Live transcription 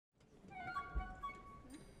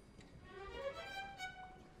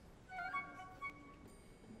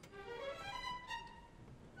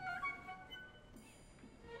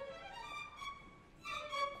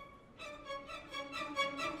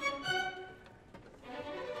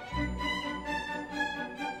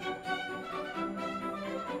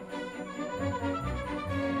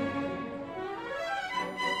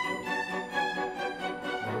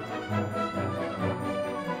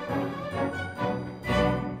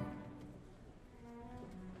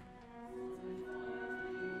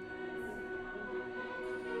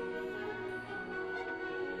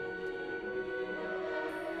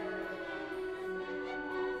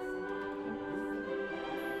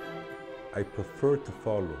I prefer to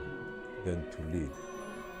follow than to lead.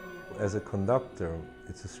 As a conductor,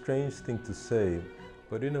 it's a strange thing to say,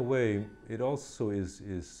 but in a way, it also is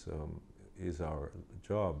our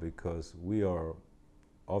job, because we are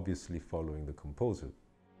obviously following the composer.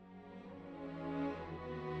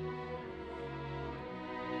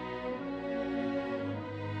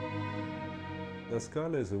 La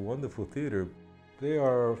Scala is a wonderful theater. They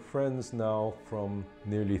are friends now from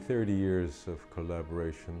nearly 30 years of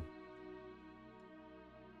collaboration.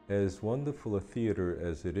 As wonderful a theater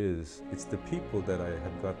as it is, it's the people that I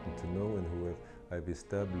have gotten to know and who I've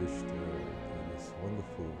established this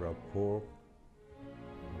wonderful rapport.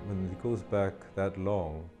 When it goes back that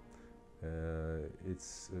long,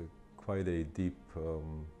 it's quite a deep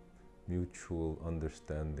mutual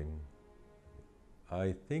understanding.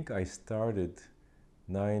 I think I started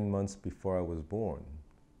 9 months before I was born,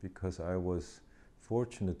 because I was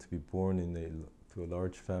fortunate to be born to a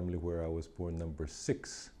large family where I was born number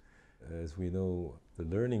 6. As we know, the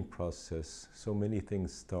learning process, so many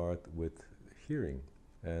things start with hearing.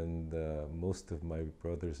 And most of my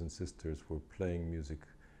brothers and sisters were playing music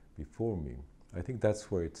before me. I think that's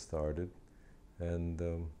where it started, and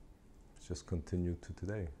it's just continued to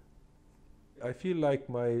today. I feel like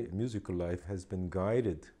my musical life has been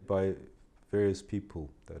guided by various people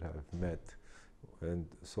that I've met. And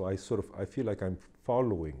so I feel like I'm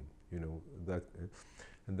following, that.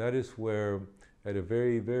 And that is where, at a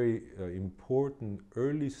very, very important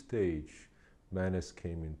early stage, Mannes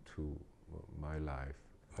came into my life.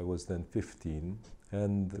 I was then 15,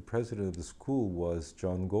 and the president of the school was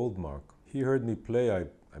John Goldmark. He heard me play.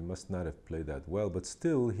 I must not have played that well, but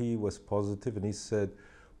still he was positive, and he said,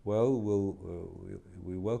 well,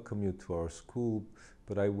 we welcome you to our school,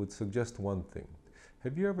 but I would suggest one thing.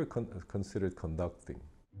 Have you ever considered conducting?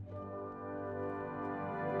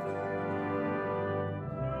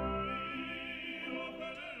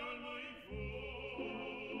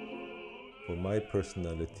 For my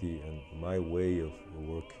personality and my way of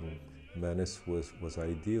working, Mannes was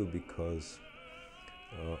ideal because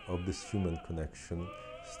of this human connection,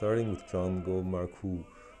 starting with John Goldmark, who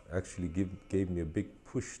actually gave me a big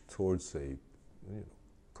push towards a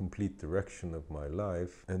complete direction of my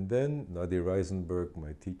life. And then Nadir Reisenberg,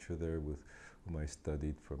 my teacher there, with whom I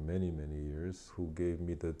studied for many, many years, who gave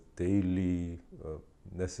me the daily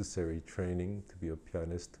necessary training to be a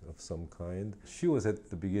pianist of some kind. She was at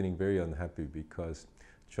the beginning very unhappy because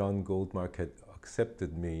John Goldmark had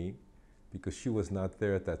accepted me, because she was not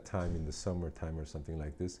there at that time in the summertime or something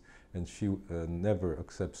like this, and she never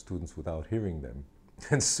accepts students without hearing them.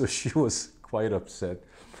 And so she was quite upset.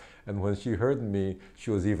 And when she heard me, she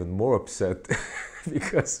was even more upset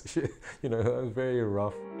because she, it was very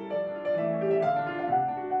rough.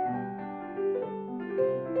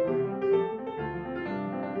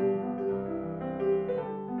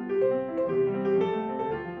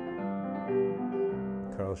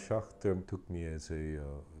 Schachter took me as a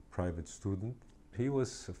private student. He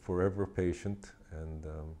was forever patient and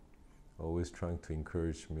always trying to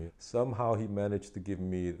encourage me. Somehow he managed to give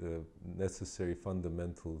me the necessary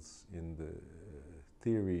fundamentals in the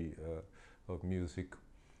theory of music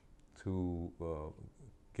to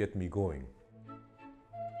get me going.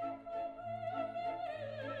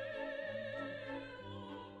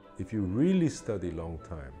 If you really study a long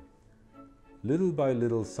time, little by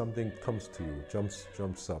little something comes to you,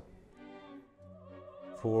 jumps up.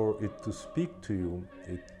 For it to speak to you,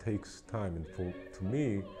 it takes time, and to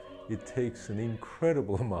me, it takes an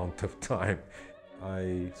incredible amount of time.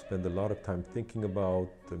 I spend a lot of time thinking about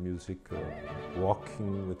the music,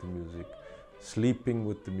 walking with the music, sleeping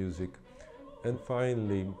with the music, and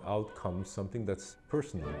finally out comes something that's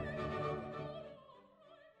personal.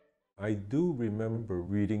 I do remember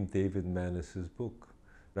reading David Mannes's book.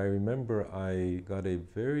 I remember I got a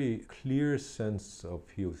very clear sense of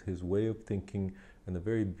his way of thinking and a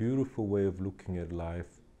very beautiful way of looking at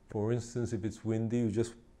life. For instance, if it's windy, you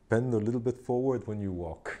just bend a little bit forward when you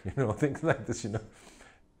walk, things like this,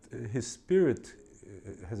 His spirit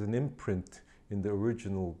has an imprint in the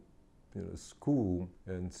original school,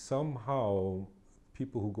 and somehow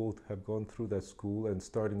people who have gone through that school, and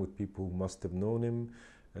starting with people who must have known him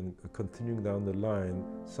and continuing down the line,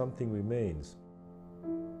 something remains.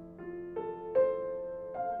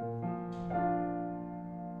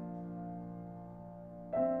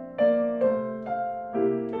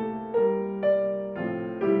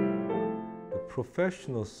 The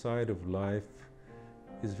professional side of life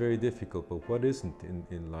is very difficult, but what isn't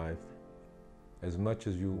in life? As much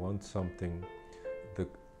as you want something, the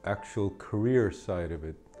actual career side of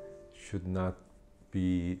it should not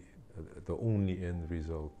be the only end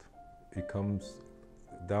result. It comes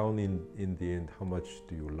down in the end, how much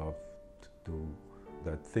do you love to do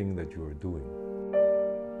that thing that you are doing?